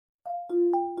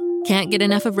Can't get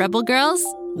enough of Rebel Girls?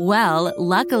 Well,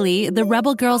 luckily, the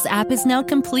Rebel Girls app is now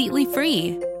completely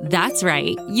free. That's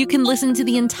right, you can listen to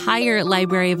the entire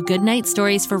library of goodnight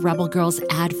stories for Rebel Girls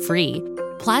ad-free.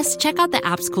 Plus, check out the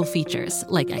app's cool features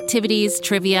like activities,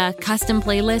 trivia, custom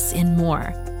playlists, and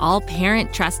more. All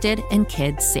parent-trusted and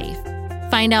kids-safe.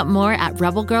 Find out more at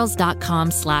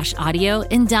rebelgirls.com/audio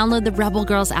and download the Rebel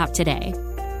Girls app today.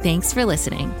 Thanks for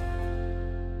listening.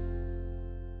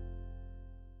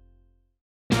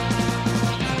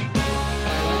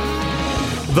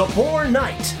 The Poor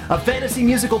Knight, a fantasy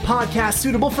musical podcast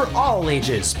suitable for all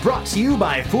ages, brought to you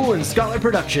by Fool and Scholar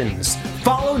Productions.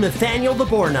 Follow Nathaniel the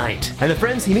Boar Knight and the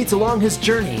friends he meets along his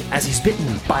journey as he's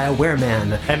bitten by a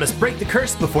wereman and must break the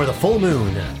curse before the full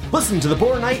moon. Listen to The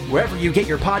Boar Knight wherever you get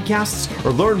your podcasts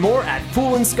or learn more at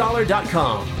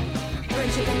foolandscholar.com.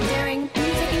 Friendship and daring,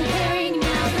 music and caring,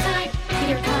 now's the time.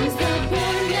 Here comes the Boar Knight.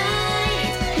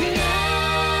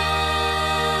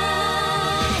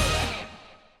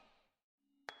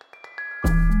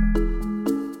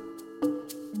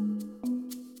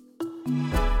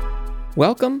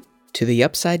 Welcome to the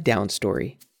Upside Down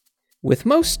Story. With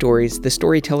most stories, the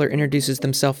storyteller introduces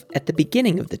themselves at the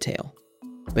beginning of the tale.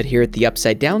 But here at the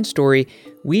Upside Down Story,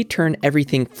 we turn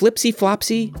everything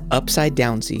flipsy-flopsy,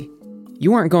 upside-downsy.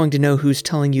 You aren't going to know who's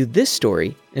telling you this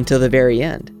story until the very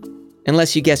end.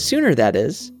 Unless you guess sooner, that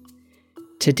is.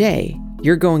 Today,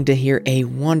 you're going to hear a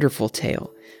wonderful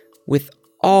tale with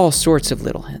all sorts of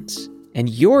little hints. And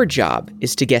your job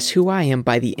is to guess who I am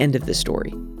by the end of the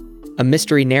story. A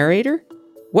mystery narrator?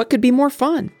 What could be more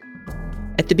fun?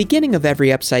 At the beginning of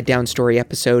every Upside Down Story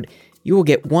episode, you will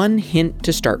get one hint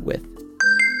to start with.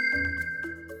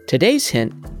 Today's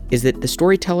hint is that the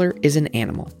storyteller is an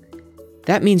animal.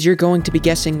 That means you're going to be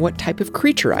guessing what type of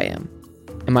creature I am.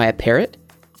 Am I a parrot?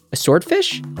 A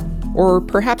swordfish? Or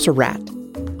perhaps a rat?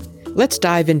 Let's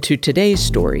dive into today's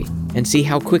story and see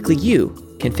how quickly you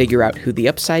can figure out who the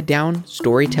Upside Down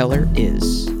Storyteller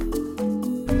is.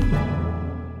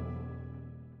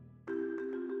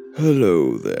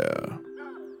 Hello there.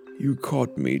 You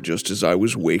caught me just as I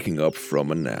was waking up from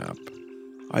a nap.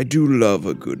 I do love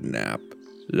a good nap,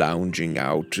 lounging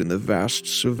out in the vast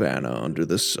savanna under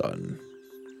the sun.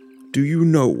 Do you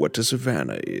know what a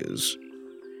savanna is?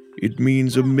 It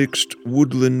means a mixed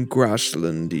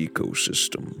woodland-grassland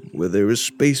ecosystem where there is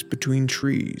space between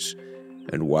trees,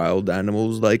 and wild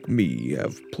animals like me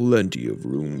have plenty of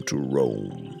room to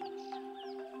roam.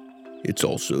 It's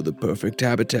also the perfect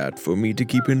habitat for me to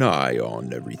keep an eye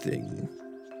on everything.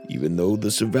 Even though the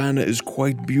savanna is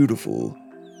quite beautiful,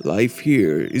 life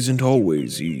here isn't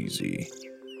always easy.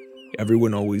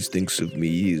 Everyone always thinks of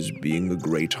me as being a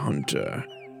great hunter,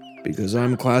 because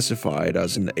I'm classified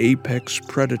as an apex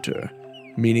predator,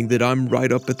 meaning that I'm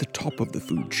right up at the top of the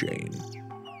food chain.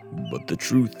 But the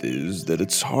truth is that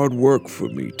it's hard work for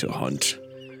me to hunt.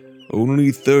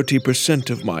 Only 30%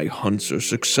 of my hunts are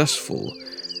successful,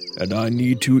 and I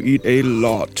need to eat a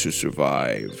lot to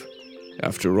survive.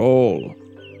 After all,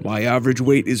 my average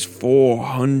weight is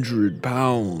 400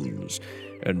 pounds,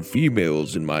 and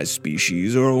females in my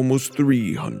species are almost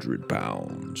 300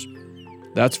 pounds.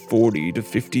 That's 40 to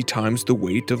 50 times the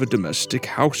weight of a domestic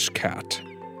house cat.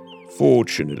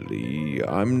 Fortunately,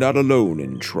 I'm not alone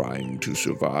in trying to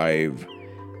survive.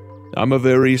 I'm a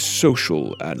very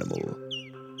social animal.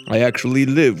 I actually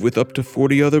live with up to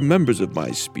 40 other members of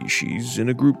my species in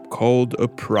a group called a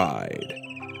pride.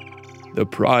 The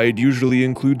pride usually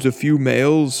includes a few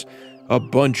males, a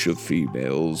bunch of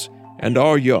females, and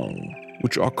our young,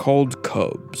 which are called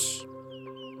cubs.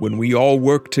 When we all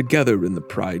work together in the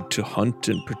pride to hunt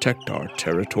and protect our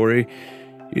territory,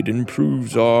 it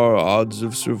improves our odds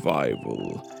of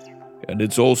survival, and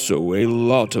it's also a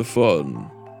lot of fun.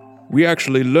 We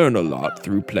actually learn a lot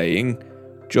through playing,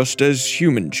 just as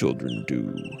human children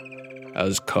do.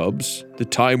 As cubs, the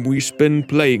time we spend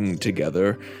playing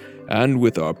together, and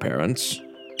with our parents,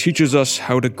 teaches us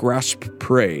how to grasp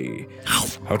prey,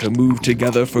 how to move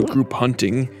together for group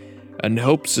hunting, and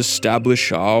helps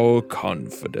establish our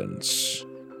confidence.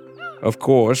 Of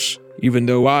course, even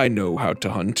though I know how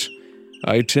to hunt,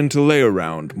 I tend to lay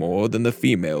around more than the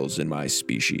females in my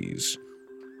species.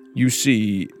 You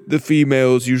see, the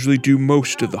females usually do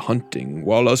most of the hunting,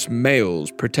 while us males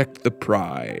protect the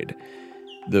pride.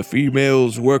 The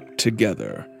females work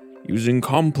together, using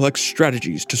complex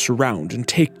strategies to surround and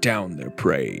take down their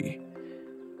prey.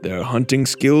 Their hunting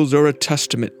skills are a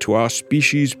testament to our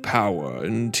species' power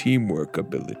and teamwork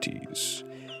abilities.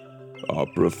 Our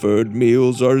preferred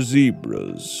meals are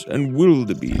zebras and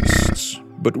wildebeests,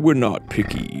 but we're not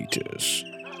picky eaters.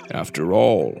 After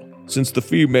all, since the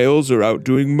females are out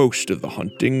doing most of the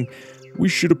hunting, we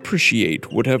should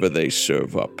appreciate whatever they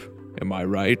serve up, Am I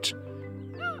right?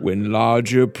 When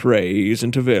larger prey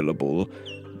isn't available,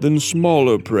 then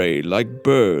smaller prey like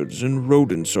birds and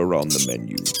rodents are on the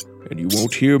menu, and you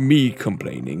won't hear me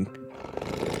complaining.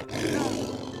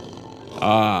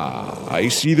 I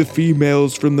see the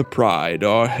females from the pride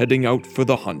are heading out for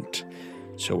the hunt,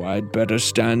 so I'd better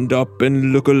stand up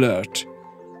and look alert.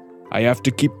 I have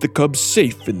to keep the cubs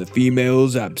safe in the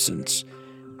female's absence,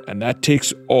 and that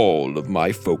takes all of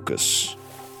my focus.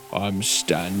 I'm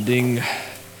standing,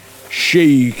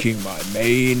 shaking my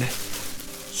mane,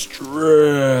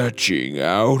 stretching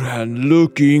out and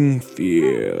looking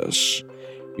fierce.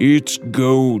 It's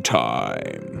go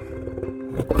time.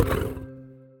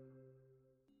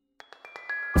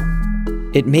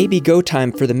 It may be go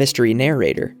time for the mystery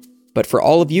narrator, but for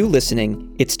all of you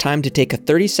listening, it's time to take a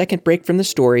 30-second break from the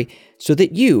story so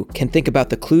that you can think about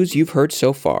the clues you've heard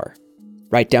so far.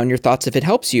 Write down your thoughts if it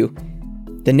helps you.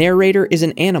 The narrator is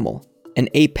an animal, an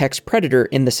apex predator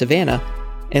in the savannah,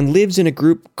 and lives in a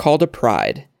group called a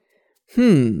pride.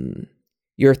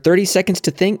 Your 30 seconds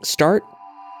to think start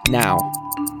now.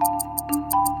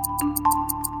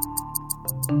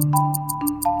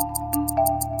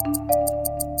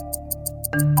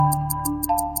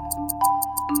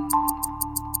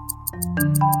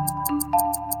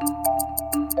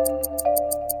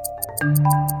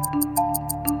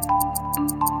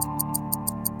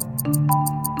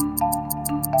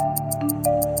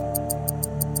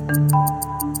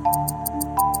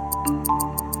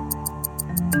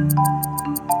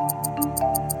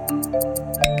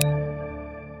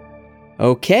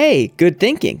 Okay, good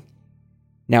thinking.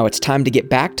 Now it's time to get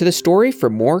back to the story for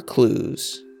more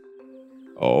clues.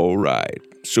 All right,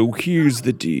 so here's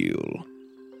the deal.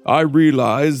 I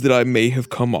realize that I may have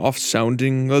come off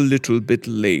sounding a little bit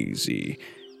lazy,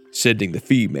 sending the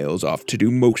females off to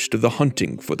do most of the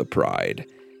hunting for the pride.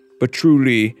 But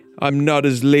truly, I'm not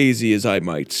as lazy as I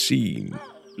might seem,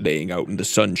 laying out in the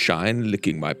sunshine,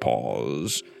 licking my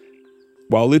paws.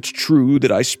 While it's true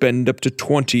that I spend up to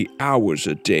 20 hours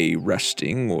a day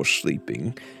resting or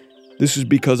sleeping, this is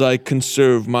because I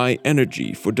conserve my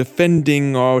energy for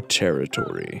defending our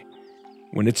territory.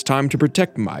 When it's time to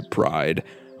protect my pride,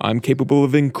 I'm capable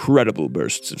of incredible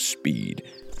bursts of speed,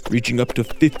 reaching up to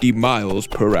 50 miles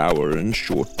per hour in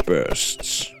short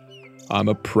bursts. I'm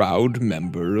a proud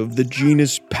member of the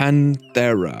genus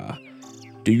Panthera.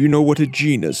 Do you know what a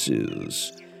genus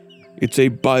is? It's a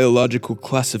biological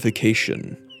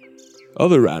classification.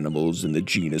 Other animals in the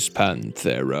genus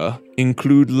Panthera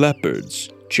include leopards,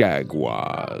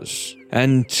 jaguars,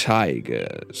 and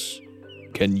tigers.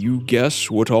 Can you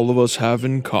guess what all of us have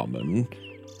in common?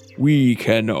 We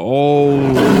can all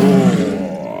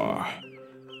roar.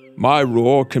 My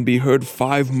roar can be heard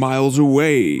 5 miles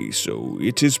away, so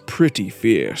it is pretty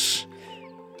fierce.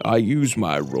 I use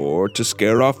my roar to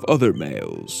scare off other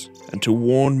males and to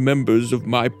warn members of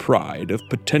my pride of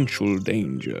potential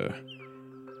danger.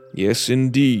 Yes,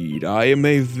 indeed, I am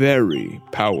a very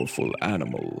powerful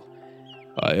animal.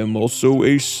 I am also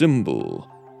a symbol.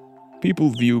 People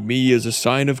view me as a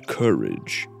sign of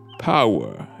courage,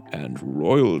 power, and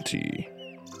royalty.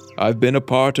 I've been a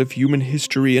part of human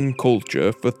history and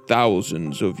culture for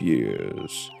thousands of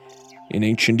years. In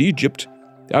ancient Egypt,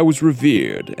 I was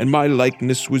revered, and my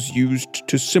likeness was used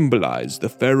to symbolize the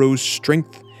pharaoh's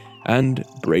strength and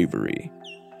bravery.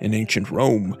 In ancient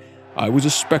Rome, I was a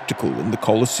spectacle in the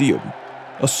Colosseum,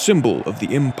 a symbol of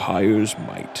the empire's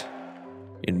might.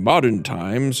 In modern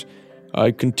times,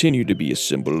 I continue to be a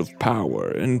symbol of power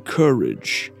and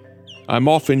courage. I'm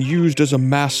often used as a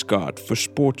mascot for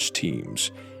sports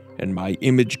teams, and my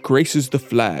image graces the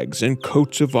flags and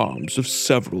coats of arms of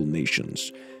several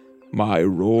nations. My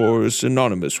roar is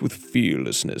synonymous with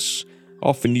fearlessness,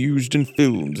 often used in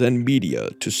films and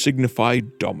media to signify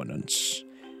dominance.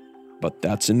 But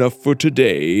that's enough for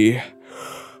today.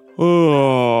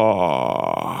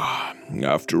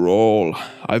 After all,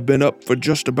 I've been up for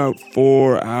just about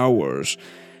 4 hours,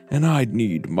 and I'd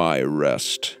need my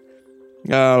rest.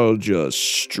 I'll just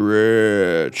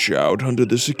stretch out under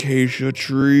this acacia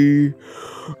tree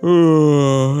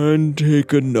and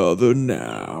take another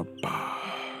nap.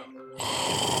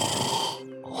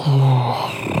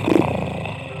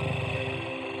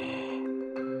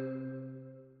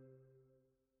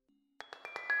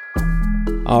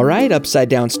 All right, Upside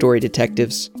Down Story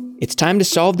Detectives, it's time to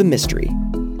solve the mystery.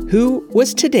 Who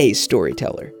was today's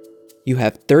storyteller? You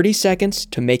have 30 seconds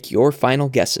to make your final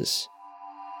guesses.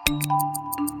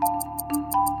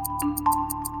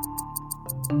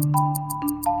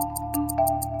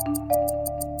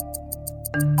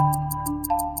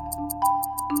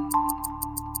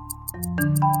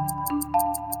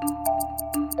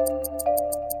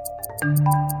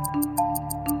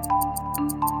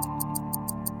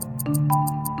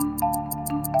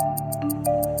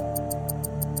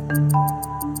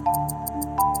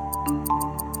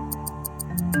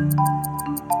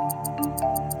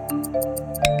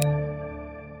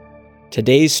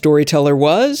 Today's storyteller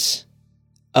was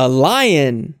a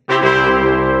lion.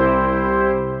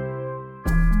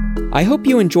 I hope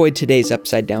you enjoyed today's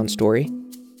Upside Down story.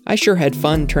 I sure had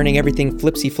fun turning everything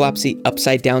flipsy-flopsy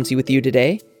upside-downsy with you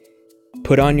today.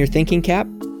 Put on your thinking cap,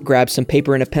 grab some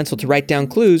paper and a pencil to write down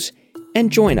clues, and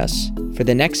join us for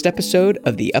the next episode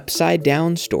of the Upside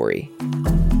Down Story.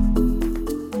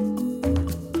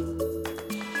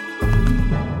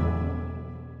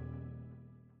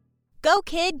 Go,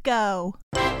 kid, go.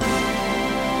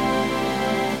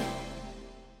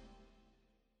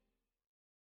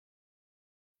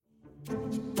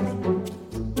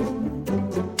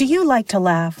 Do you like to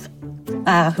laugh?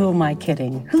 Who am I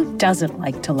kidding? Who doesn't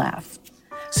like to laugh?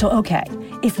 So, okay,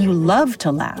 if you love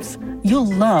to laugh,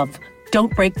 you'll love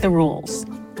Don't Break the Rules.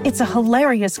 It's a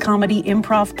hilarious comedy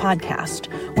improv podcast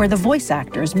where the voice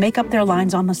actors make up their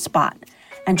lines on the spot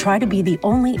and try to be the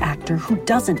only actor who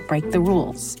doesn't break the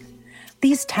rules.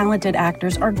 These talented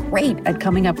actors are great at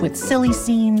coming up with silly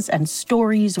scenes and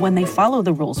stories when they follow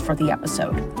the rules for the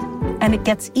episode. And it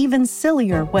gets even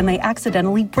sillier when they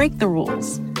accidentally break the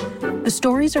rules. The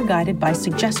stories are guided by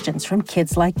suggestions from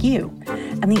kids like you,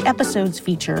 and the episodes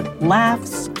feature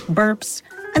laughs, burps,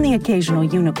 and the occasional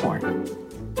unicorn.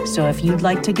 So if you'd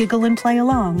like to giggle and play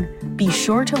along, be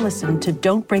sure to listen to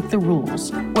Don't Break the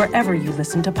Rules wherever you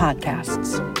listen to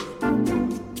podcasts.